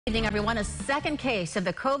Good evening, everyone. A second case of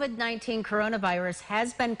the COVID-19 coronavirus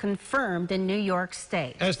has been confirmed in New York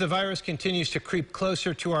State. As the virus continues to creep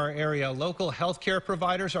closer to our area, local healthcare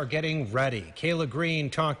providers are getting ready. Kayla Green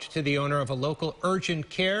talked to the owner of a local urgent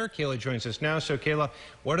care. Kayla joins us now. So, Kayla,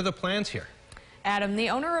 what are the plans here? Adam, the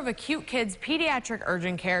owner of Acute Kids Pediatric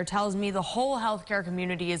Urgent Care, tells me the whole healthcare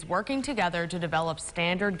community is working together to develop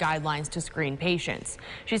standard guidelines to screen patients.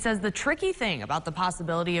 She says the tricky thing about the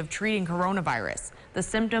possibility of treating coronavirus, the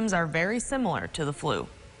symptoms are very similar to the flu.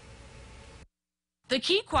 The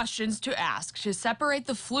key questions to ask to separate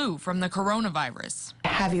the flu from the coronavirus.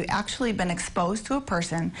 Have you actually been exposed to a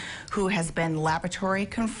person who has been laboratory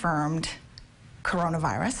confirmed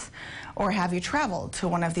coronavirus, or have you traveled to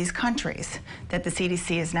one of these countries that the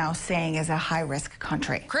CDC is now saying is a high-risk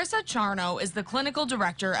country? Krissa Charno is the clinical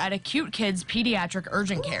director at Acute Kids Pediatric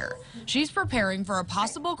Urgent Care. She's preparing for a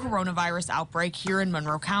possible coronavirus outbreak here in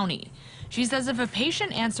Monroe County. She says if a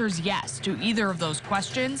patient answers yes to either of those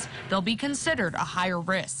questions, they'll be considered a higher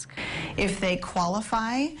risk. If they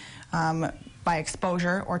qualify by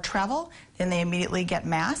exposure or travel, then they immediately get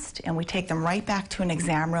masked, and we take them right back to an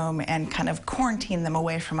exam room and kind of quarantine them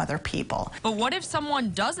away from other people. But what if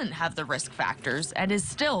someone doesn't have the risk factors and is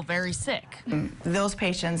still very sick? Those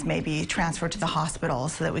patients may be transferred to the hospital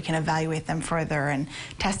so that we can evaluate them further and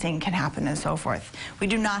testing can happen and so forth. We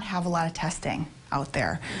do not have a lot of testing out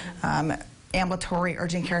there. Ambulatory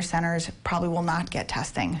urgent care centers probably will not get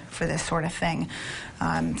testing for this sort of thing.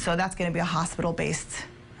 So that's going to be a hospital-based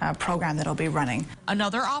program that'll be running.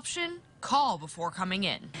 Another option, call before coming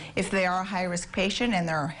in. If they are a high-risk patient and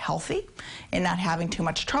they're healthy and not having too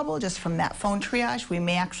much trouble just from that phone triage, we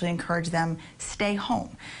may actually encourage them stay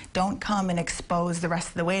home. Don't come and expose the rest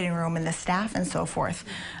of the waiting room and the staff and so forth.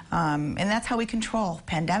 And that's how we control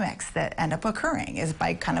pandemics that end up occurring, is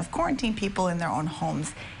by kind of quarantining people in their own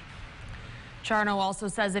homes. Charno also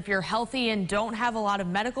says if you're healthy and don't have a lot of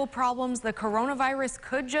medical problems, the coronavirus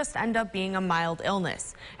could just end up being a mild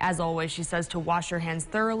illness. As always, she says to wash your hands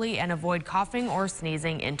thoroughly and avoid coughing or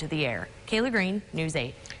sneezing into the air. Kayla Green, News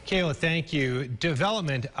 8. Kayla, thank you.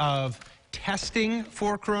 Development of testing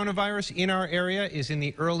for coronavirus in our area is in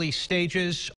the early stages.